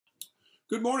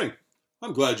Good morning.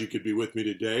 I'm glad you could be with me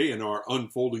today in our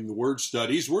Unfolding the Word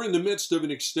studies. We're in the midst of an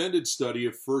extended study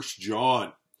of 1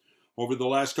 John. Over the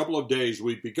last couple of days,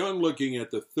 we've begun looking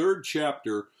at the third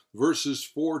chapter, verses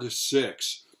 4 to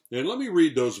 6. And let me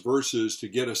read those verses to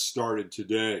get us started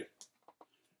today.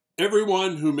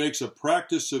 Everyone who makes a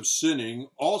practice of sinning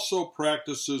also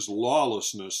practices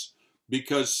lawlessness,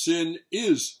 because sin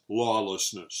is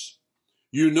lawlessness.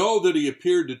 You know that he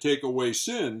appeared to take away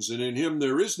sins, and in him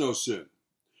there is no sin.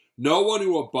 No one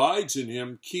who abides in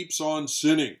him keeps on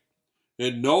sinning,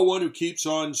 and no one who keeps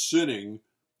on sinning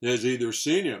has either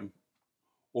seen him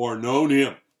or known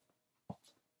him.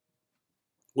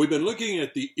 We've been looking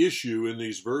at the issue in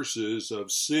these verses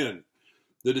of sin,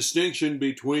 the distinction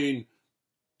between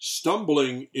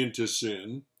stumbling into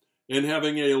sin and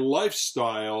having a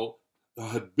lifestyle, a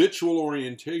habitual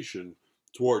orientation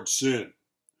towards sin.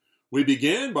 We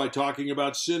began by talking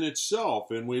about sin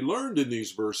itself, and we learned in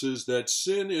these verses that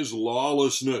sin is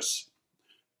lawlessness.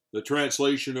 The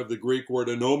translation of the Greek word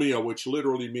anomia, which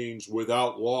literally means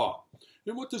without law.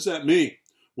 And what does that mean?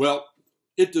 Well,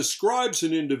 it describes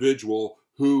an individual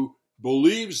who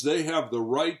believes they have the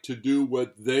right to do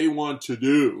what they want to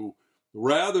do,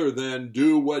 rather than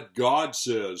do what God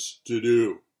says to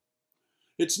do.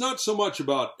 It's not so much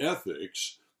about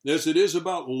ethics as it is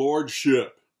about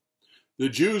lordship. The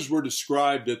Jews were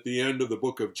described at the end of the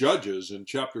book of Judges in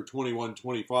chapter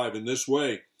 21-25 in this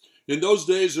way. In those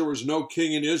days there was no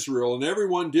king in Israel, and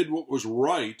everyone did what was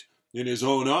right in his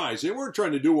own eyes. They weren't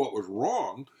trying to do what was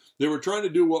wrong. They were trying to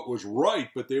do what was right,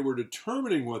 but they were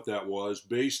determining what that was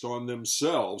based on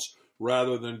themselves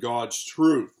rather than God's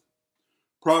truth.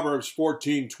 Proverbs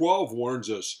 14:12 warns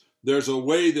us, there's a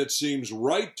way that seems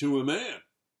right to a man,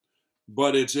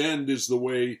 but its end is the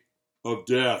way of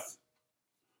death.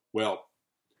 Well,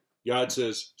 God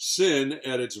says sin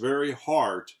at its very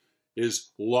heart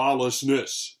is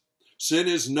lawlessness. Sin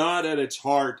is not at its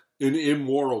heart an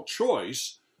immoral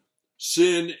choice.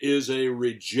 Sin is a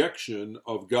rejection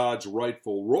of God's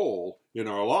rightful role in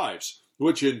our lives,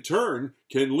 which in turn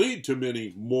can lead to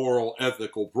many moral,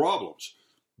 ethical problems.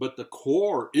 But the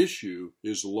core issue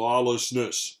is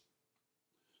lawlessness.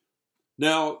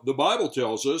 Now, the Bible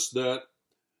tells us that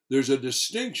there's a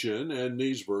distinction in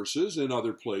these verses and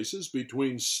other places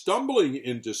between stumbling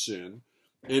into sin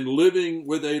and living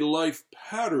with a life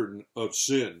pattern of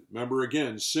sin. Remember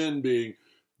again, sin being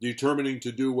determining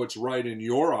to do what's right in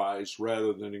your eyes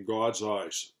rather than in God's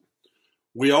eyes.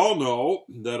 We all know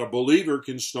that a believer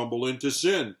can stumble into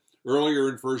sin. Earlier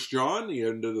in 1 John, the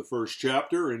end of the first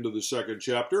chapter, into the second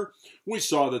chapter, we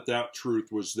saw that truth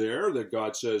was there, that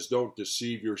God says, don't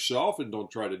deceive yourself and don't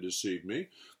try to deceive me.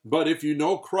 But if you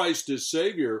know Christ as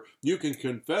Savior, you can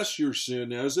confess your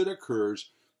sin as it occurs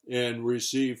and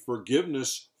receive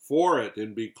forgiveness for it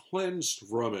and be cleansed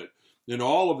from it. And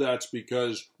all of that's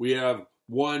because we have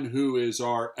one who is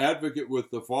our advocate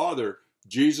with the Father,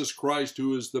 Jesus Christ,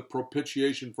 who is the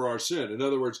propitiation for our sin. In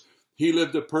other words, he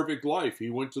lived a perfect life. He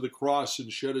went to the cross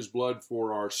and shed his blood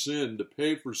for our sin to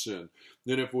pay for sin.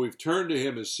 And if we've turned to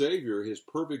him as Savior, his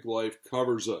perfect life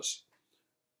covers us.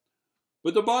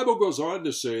 But the Bible goes on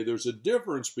to say there's a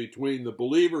difference between the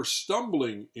believer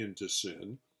stumbling into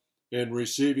sin and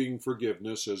receiving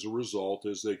forgiveness as a result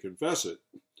as they confess it,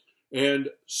 and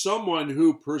someone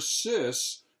who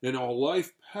persists in a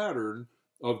life pattern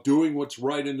of doing what's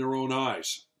right in their own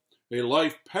eyes. A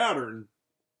life pattern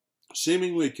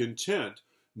seemingly content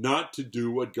not to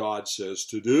do what God says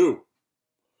to do.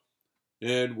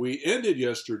 And we ended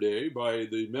yesterday by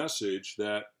the message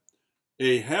that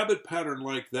a habit pattern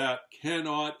like that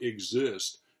cannot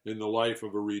exist in the life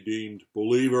of a redeemed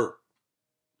believer.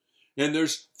 And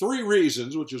there's three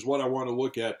reasons, which is what I want to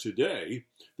look at today.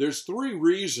 There's three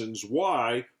reasons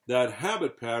why that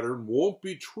habit pattern won't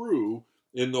be true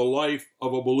in the life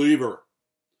of a believer.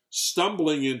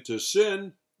 Stumbling into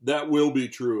sin, that will be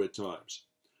true at times.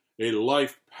 A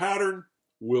life pattern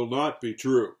will not be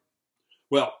true.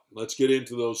 Well, let's get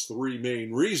into those three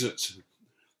main reasons.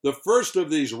 The first of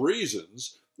these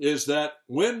reasons is that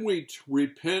when we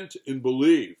repent and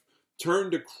believe, turn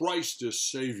to Christ as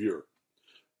Savior,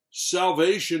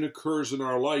 salvation occurs in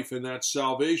our life, and that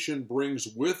salvation brings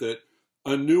with it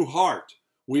a new heart.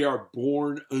 We are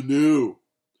born anew.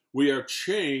 We are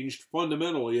changed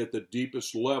fundamentally at the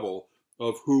deepest level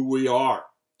of who we are.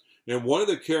 And one of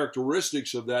the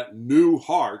characteristics of that new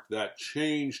heart, that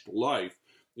changed life,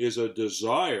 is a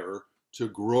desire to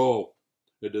grow,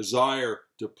 a desire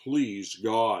to please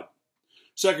God.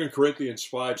 2 Corinthians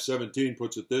 5:17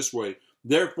 puts it this way,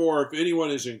 therefore, if anyone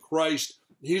is in Christ,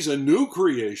 he's a new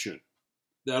creation.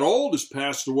 That old has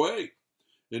passed away,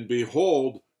 and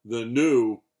behold, the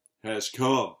new has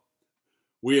come.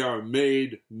 We are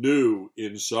made new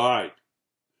inside.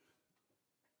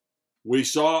 We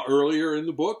saw earlier in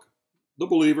the book, the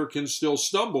believer can still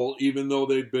stumble even though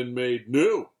they've been made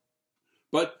new.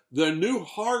 But the new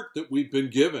heart that we've been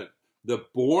given, the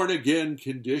born-again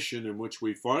condition in which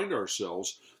we find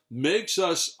ourselves, makes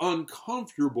us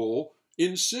uncomfortable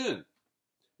in sin.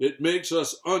 It makes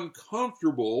us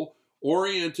uncomfortable,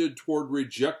 oriented toward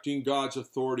rejecting God's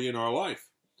authority in our life.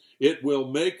 It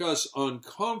will make us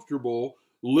uncomfortable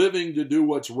living to do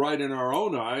what's right in our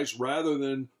own eyes rather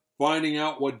than finding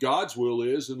out what God's will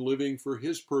is and living for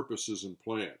His purposes and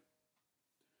plan.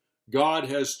 God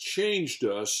has changed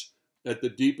us at the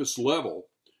deepest level,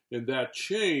 and that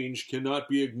change cannot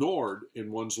be ignored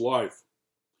in one's life.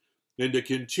 And to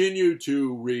continue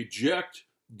to reject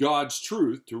God's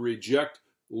truth, to reject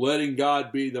letting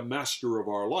God be the master of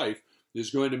our life, is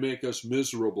going to make us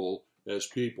miserable as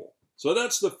people. So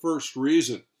that's the first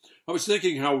reason. I was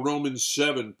thinking how Romans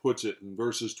 7 puts it in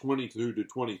verses 22 to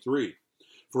 23.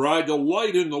 For I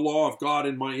delight in the law of God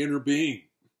in my inner being,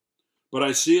 but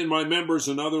I see in my members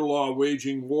another law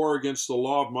waging war against the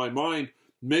law of my mind,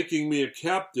 making me a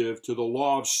captive to the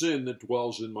law of sin that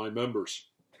dwells in my members.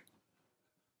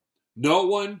 No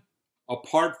one,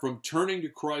 apart from turning to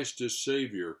Christ as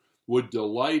Savior, would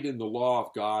delight in the law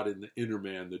of God in the inner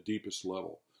man, the deepest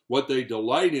level. What they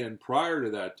delight in prior to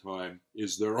that time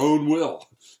is their own will,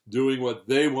 doing what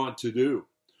they want to do.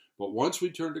 But once we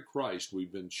turn to Christ,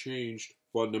 we've been changed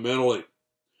fundamentally.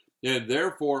 And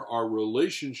therefore, our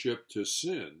relationship to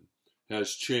sin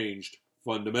has changed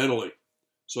fundamentally.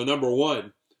 So number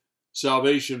one,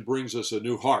 salvation brings us a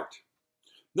new heart.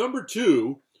 Number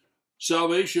two,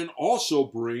 salvation also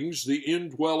brings the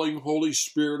indwelling Holy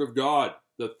Spirit of God,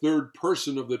 the third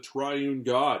person of the triune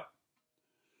God.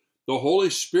 The Holy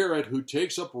Spirit, who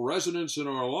takes up residence in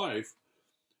our life,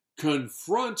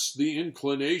 confronts the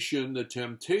inclination, the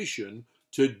temptation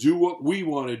to do what we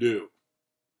want to do.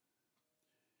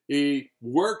 He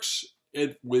works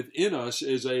within us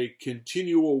as a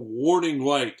continual warning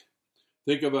light.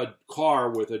 Think of a car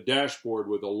with a dashboard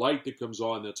with a light that comes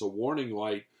on that's a warning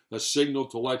light, a signal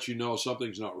to let you know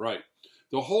something's not right.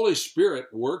 The Holy Spirit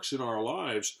works in our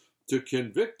lives to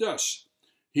convict us.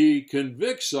 He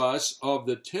convicts us of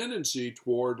the tendency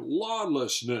toward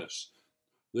lawlessness,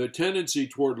 the tendency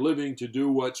toward living to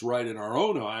do what's right in our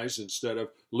own eyes instead of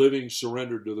living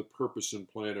surrendered to the purpose and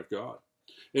plan of God.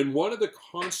 And one of the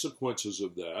consequences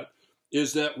of that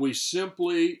is that we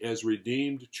simply, as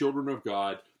redeemed children of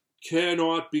God,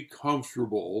 cannot be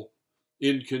comfortable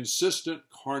in consistent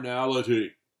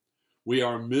carnality. We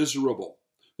are miserable.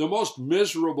 The most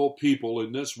miserable people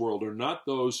in this world are not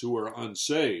those who are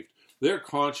unsaved. Their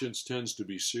conscience tends to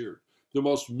be seared. The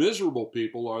most miserable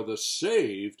people are the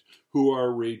saved who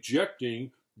are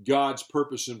rejecting God's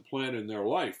purpose and plan in their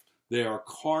life. They are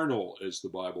carnal, as the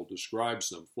Bible describes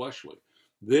them, fleshly.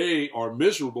 They are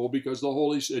miserable because the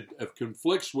Holy Spirit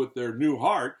conflicts with their new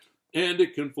heart, and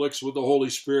it conflicts with the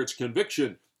Holy Spirit's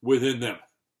conviction within them.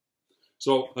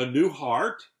 So a new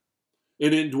heart,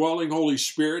 an indwelling Holy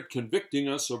Spirit convicting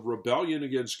us of rebellion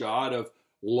against God, of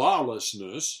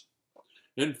lawlessness.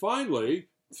 And finally,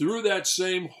 through that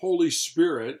same Holy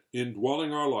Spirit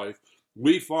indwelling our life,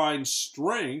 we find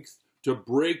strength to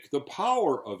break the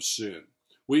power of sin.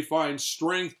 We find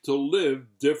strength to live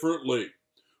differently.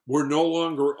 We're no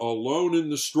longer alone in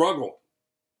the struggle,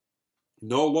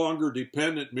 no longer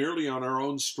dependent merely on our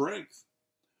own strength.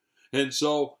 And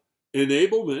so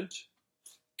enablement,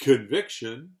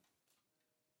 conviction,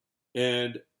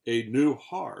 and a new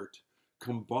heart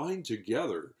combine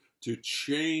together to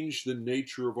change the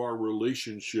nature of our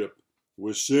relationship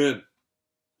with sin.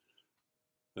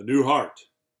 A new heart,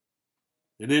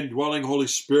 an indwelling Holy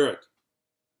Spirit,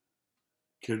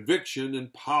 conviction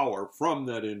and power from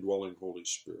that indwelling Holy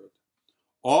Spirit.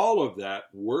 All of that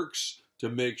works to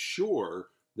make sure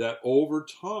that over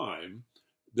time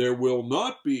there will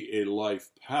not be a life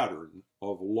pattern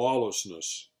of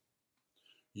lawlessness.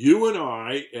 You and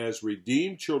I, as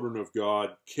redeemed children of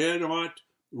God, cannot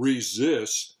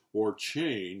resist or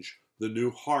change the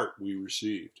new heart we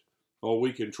received. Oh,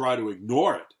 we can try to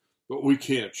ignore it, but we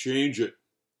can't change it.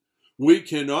 We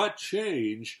cannot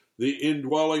change the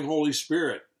indwelling Holy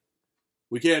Spirit.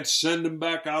 We can't send him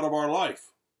back out of our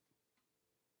life.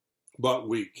 But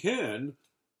we can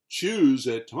choose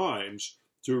at times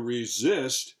to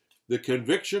resist the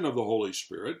conviction of the Holy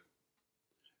Spirit,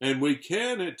 and we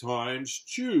can at times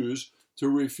choose to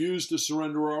refuse to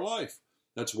surrender our life.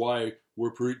 That's why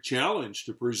we're challenged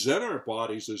to present our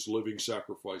bodies as living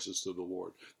sacrifices to the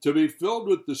Lord, to be filled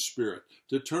with the Spirit,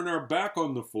 to turn our back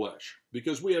on the flesh,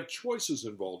 because we have choices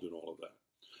involved in all of that.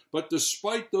 But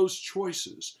despite those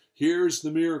choices, here's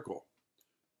the miracle.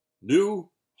 New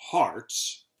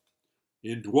hearts,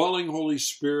 indwelling Holy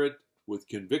Spirit with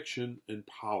conviction and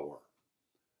power.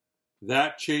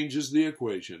 That changes the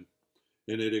equation,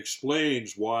 and it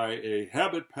explains why a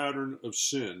habit pattern of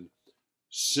sin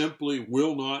simply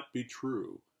will not be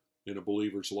true in a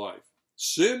believer's life.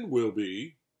 Sin will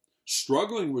be,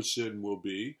 struggling with sin will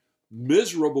be,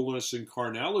 miserableness and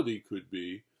carnality could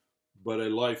be, but a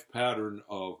life pattern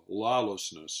of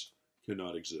lawlessness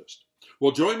cannot exist.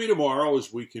 Well, join me tomorrow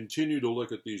as we continue to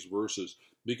look at these verses,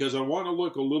 because I want to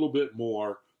look a little bit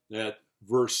more at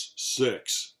verse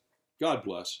 6. God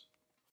bless.